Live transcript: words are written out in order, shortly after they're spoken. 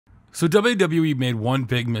So WWE made one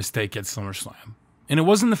big mistake at SummerSlam. And it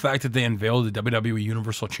wasn't the fact that they unveiled the WWE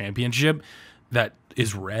Universal Championship that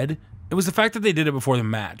is red. It was the fact that they did it before the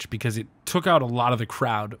match because it took out a lot of the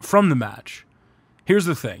crowd from the match. Here's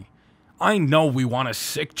the thing. I know we want a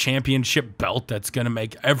sick championship belt that's going to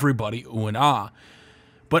make everybody ooh and ah.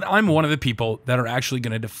 But I'm one of the people that are actually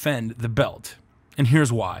going to defend the belt. And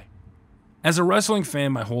here's why. As a wrestling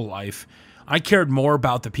fan my whole life, I cared more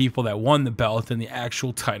about the people that won the belt than the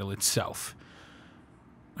actual title itself.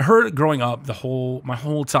 I heard it growing up my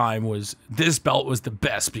whole time was this belt was the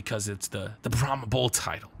best because it's the Brahma Bull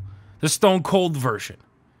title, the Stone Cold version.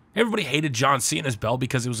 Everybody hated John Cena's belt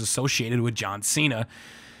because it was associated with John Cena.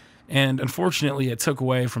 And unfortunately, it took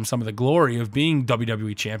away from some of the glory of being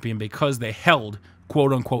WWE champion because they held,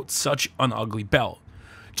 quote unquote, such an ugly belt.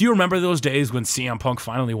 Do you remember those days when CM Punk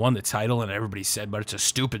finally won the title and everybody said, but it's a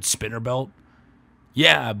stupid spinner belt?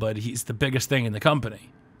 Yeah, but he's the biggest thing in the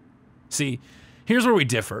company. See, here's where we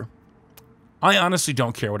differ. I honestly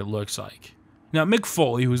don't care what it looks like. Now, Mick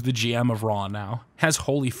Foley, who's the GM of Raw now, has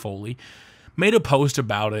Holy Foley, made a post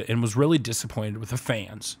about it and was really disappointed with the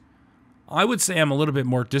fans. I would say I'm a little bit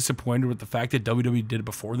more disappointed with the fact that WWE did it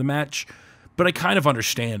before the match, but I kind of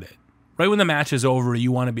understand it. Right when the match is over,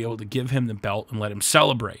 you want to be able to give him the belt and let him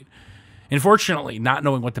celebrate. Unfortunately, not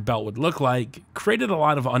knowing what the belt would look like created a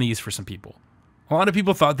lot of unease for some people. A lot of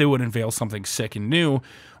people thought they would unveil something sick and new,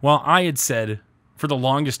 while I had said for the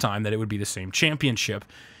longest time that it would be the same championship,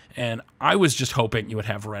 and I was just hoping you would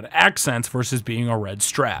have red accents versus being a red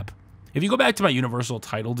strap. If you go back to my Universal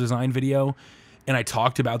title design video, and I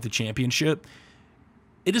talked about the championship,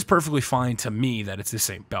 it is perfectly fine to me that it's the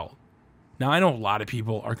same belt. Now, I know a lot of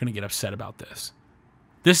people are going to get upset about this.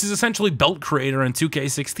 This is essentially Belt Creator in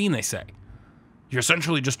 2K16, they say. You're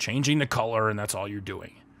essentially just changing the color, and that's all you're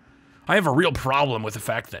doing. I have a real problem with the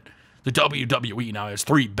fact that the WWE now has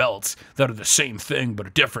 3 belts that are the same thing but a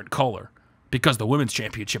different color. Because the Women's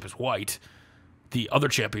Championship is white, the other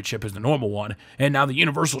championship is the normal one, and now the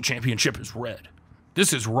Universal Championship is red.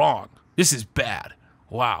 This is wrong. This is bad.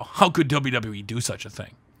 Wow, how could WWE do such a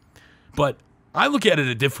thing? But I look at it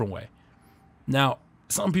a different way. Now,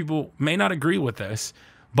 some people may not agree with this,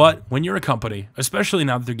 but when you're a company, especially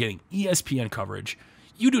now that they're getting ESPN coverage,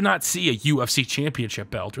 you do not see a UFC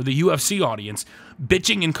championship belt or the UFC audience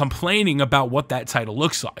bitching and complaining about what that title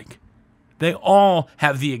looks like. They all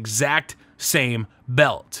have the exact same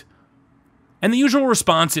belt. And the usual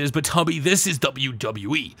response is, but Tubby, this is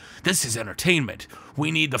WWE. This is entertainment.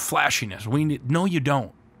 We need the flashiness. No, you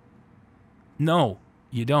don't. No,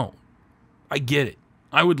 you don't. I get it.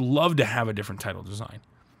 I would love to have a different title design.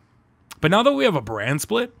 But now that we have a brand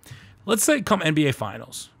split, let's say come NBA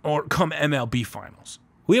Finals or come MLB Finals.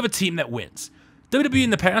 We have a team that wins. WWE in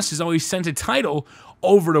the past has always sent a title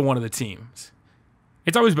over to one of the teams.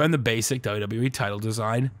 It's always been the basic WWE title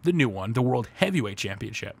design, the new one, the World Heavyweight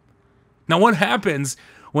Championship. Now, what happens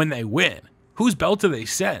when they win? Whose belt do they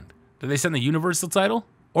send? Do they send the Universal title?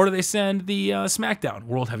 Or do they send the SmackDown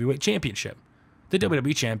World Heavyweight Championship? The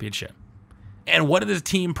WWE Championship? And what does the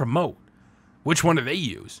team promote? Which one do they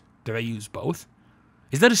use? Do they use both?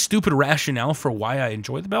 Is that a stupid rationale for why I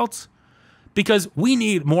enjoy the belts? Because we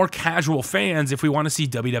need more casual fans if we want to see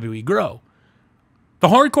WWE grow. The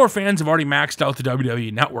hardcore fans have already maxed out the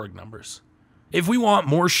WWE Network numbers. If we want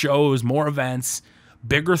more shows, more events,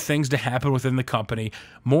 bigger things to happen within the company,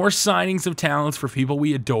 more signings of talents for people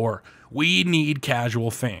we adore, we need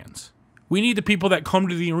casual fans. We need the people that come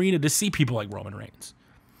to the arena to see people like Roman Reigns.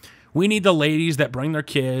 We need the ladies that bring their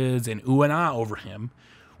kids and ooh and ah over him.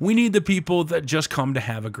 We need the people that just come to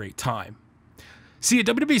have a great time. See, at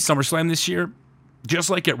WWE SummerSlam this year, just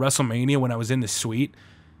like at WrestleMania when I was in the suite,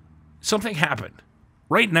 something happened.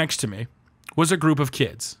 Right next to me was a group of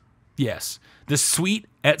kids. Yes, the suite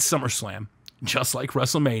at SummerSlam, just like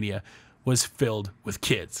WrestleMania, was filled with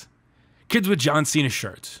kids. Kids with John Cena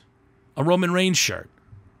shirts, a Roman Reigns shirt,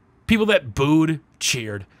 people that booed,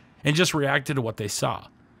 cheered, and just reacted to what they saw.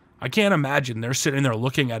 I can't imagine they're sitting there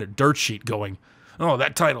looking at a dirt sheet going, oh,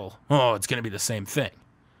 that title, oh, it's going to be the same thing.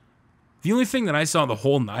 The only thing that I saw the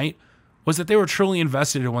whole night was that they were truly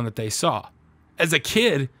invested in one that they saw. As a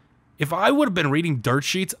kid, if I would have been reading dirt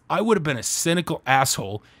sheets, I would have been a cynical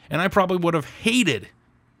asshole, and I probably would have hated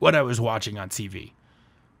what I was watching on TV.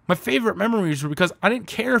 My favorite memories were because I didn't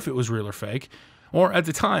care if it was real or fake, or at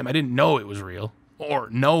the time, I didn't know it was real, or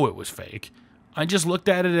know it was fake. I just looked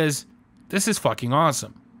at it as, this is fucking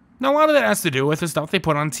awesome. Now, a lot of that has to do with the stuff they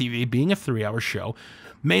put on TV. Being a 3-hour show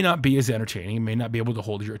may not be as entertaining, may not be able to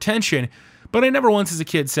hold your attention, but I never once as a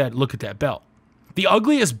kid said, look at that belt. The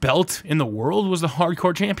ugliest belt in the world was the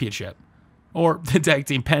Hardcore Championship. or the tag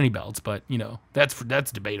team penny belts, but, you know,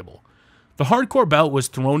 that's debatable. The hardcore belt was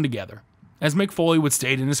thrown together, as Mick Foley would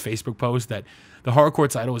state in his Facebook post that the hardcore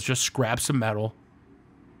title was just scraps of metal,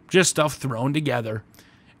 just stuff thrown together,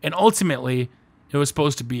 and ultimately it was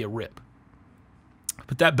supposed to be a rip.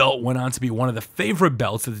 But that belt went on to be one of the favorite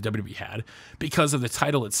belts that the WWE had because of the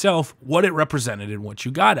title itself, what it represented, and what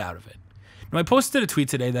you got out of it. Now, I posted a tweet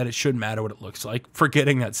today that it shouldn't matter what it looks like,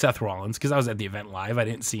 forgetting that Seth Rollins, because I was at the event live, I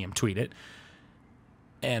didn't see him tweet it.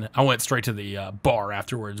 And I went straight to the bar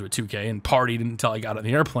afterwards with 2K and partied until I got on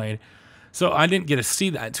the airplane. So I didn't get to see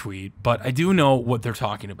that tweet, but I do know what they're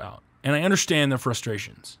talking about. And I understand their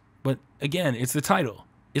frustrations. But again, it's the title.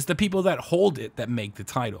 It's the people that hold it that make the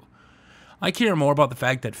title. I care more about the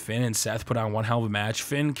fact that Finn and Seth put on one hell of a match.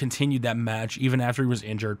 Finn continued that match even after he was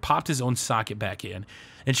injured, popped his own socket back in,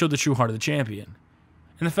 and showed the true heart of the champion.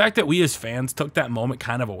 And the fact that we as fans took that moment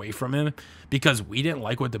kind of away from him because we didn't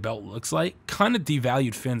like what the belt looks like kind of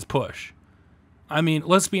devalued Finn's push. I mean,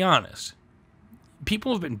 let's be honest.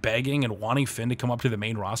 People have been begging and wanting Finn to come up to the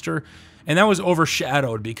main roster, and that was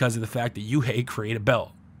overshadowed because of the fact that you hate create a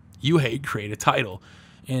belt. You hate create a title.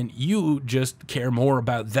 And you just care more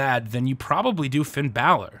about that than you probably do Finn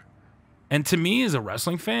Balor. And to me, as a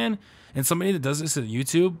wrestling fan, and somebody that does this on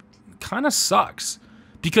YouTube, kind of sucks.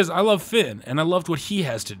 Because I love Finn, and I loved what he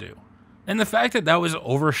has to do. And the fact that that was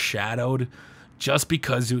overshadowed just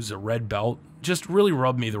because it was a red belt just really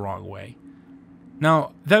rubbed me the wrong way.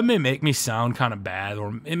 Now, that may make me sound kind of bad,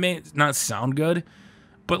 or it may not sound good,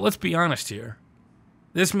 but let's be honest here.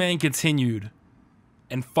 This man continued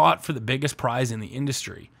and fought for the biggest prize in the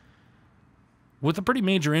industry with a pretty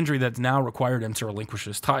major injury that's now required him to relinquish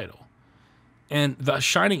his title. And the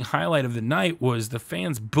shining highlight of the night was the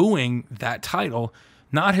fans booing that title,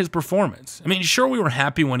 not his performance. I mean, sure, we were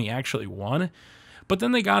happy when he actually won, but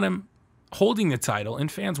then they got him holding the title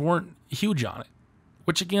and fans weren't huge on it,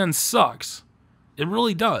 which again sucks. It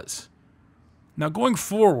really does. Now, going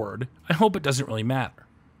forward, I hope it doesn't really matter.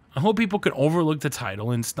 I hope people can overlook the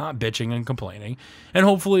title and stop bitching and complaining, and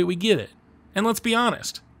hopefully we get it. And let's be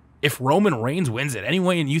honest, if Roman Reigns wins it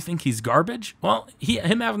anyway and you think he's garbage, well,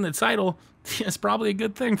 him having the title is probably a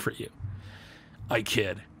good thing for you. I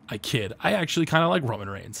kid. I actually kind of like Roman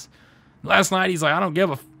Reigns. Last night he's like, I don't give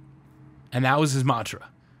a f-. And that was his mantra.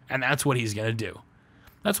 And that's what he's going to do.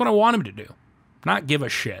 That's what I want him to do. Not give a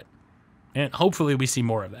shit. And hopefully we see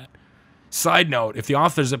more of that. Side note, if the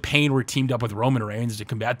Authors of Pain were teamed up with Roman Reigns to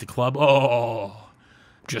combat the club,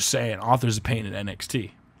 just saying, Authors of Pain in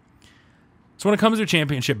NXT. So when it comes to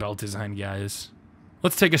championship belt design, guys,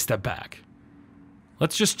 let's take a step back.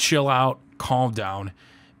 Let's just chill out, calm down,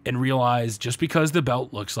 and realize just because the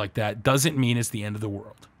belt looks like that doesn't mean it's the end of the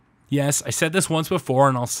world. Yes, I said this once before,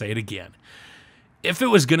 and I'll say it again. If it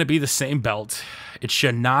was going to be the same belt, it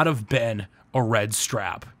should not have been a red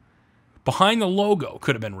strap. Behind the logo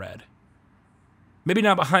could have been red. Maybe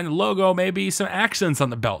not behind the logo, maybe some accents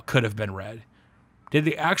on the belt could have been red. Did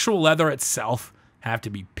the actual leather itself have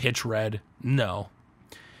to be pitch red? No.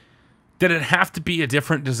 Did it have to be a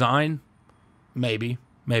different design? Maybe,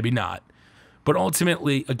 maybe not. But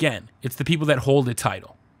ultimately, again, it's the people that hold the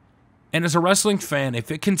title. And as a wrestling fan,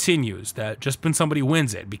 if it continues that just when somebody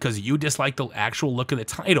wins it because you dislike the actual look of the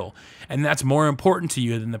title, and that's more important to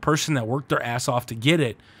you than the person that worked their ass off to get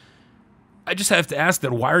it, I just have to ask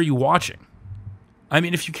that, why are you watching? I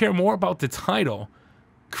mean, if you care more about the title,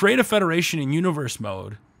 create a federation in universe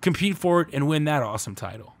mode, compete for it, and win that awesome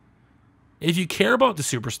title. If you care about the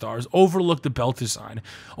superstars, overlook the belt design,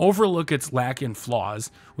 overlook its lack in flaws,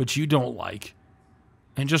 which you don't like,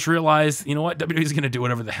 and just realize, you know what, WWE is going to do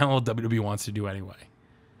whatever the hell WWE wants to do anyway.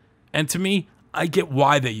 And to me, I get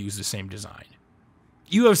why they use the same design.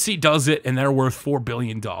 UFC does it, and they're worth $4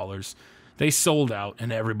 billion. They sold out,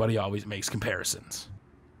 and everybody always makes comparisons.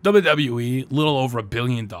 WWE, little over $1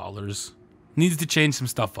 billion, needs to change some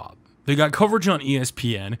stuff up. They got coverage on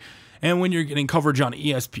ESPN, and when you're getting coverage on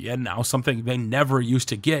ESPN now, something they never used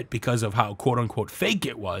to get because of how quote-unquote fake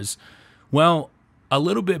it was, well, a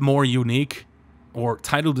little bit more unique or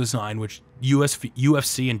title design, which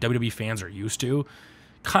UFC and WWE fans are used to,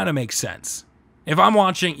 kind of makes sense. If I'm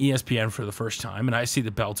watching ESPN for the first time and I see the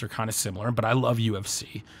belts are kind of similar, but I love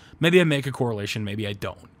UFC, maybe I make a correlation, maybe I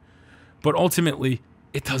don't. But ultimately,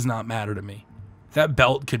 it does not matter to me. That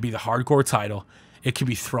belt could be the hardcore title. It could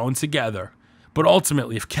be thrown together. But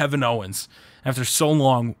ultimately, if Kevin Owens, after so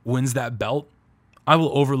long, wins that belt, I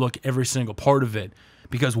will overlook every single part of it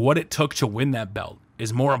because what it took to win that belt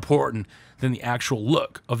is more important than the actual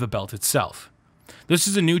look of the belt itself. This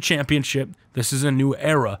is a new championship. This is a new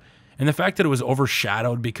era. And the fact that it was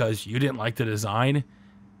overshadowed because you didn't like the design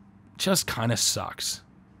just kind of sucks.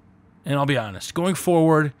 And I'll be honest, going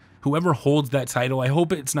forward, whoever holds that title, I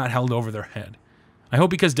hope it's not held over their head. I hope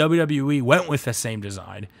because WWE went with the same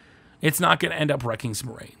design, it's not going to end up wrecking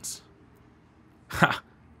some reigns. Ha,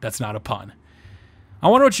 that's not a pun. I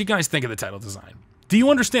wonder what you guys think of the title design. Do you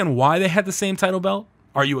understand why they had the same title belt?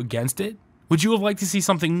 Are you against it? Would you have liked to see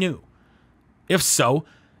something new? If so,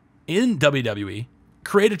 in WWE,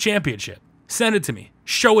 create a championship. Send it to me.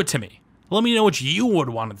 Show it to me. Let me know what you would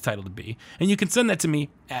want the title to be, and you can send that to me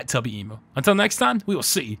at Tubby Emo. Until next time, we will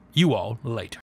see you all later.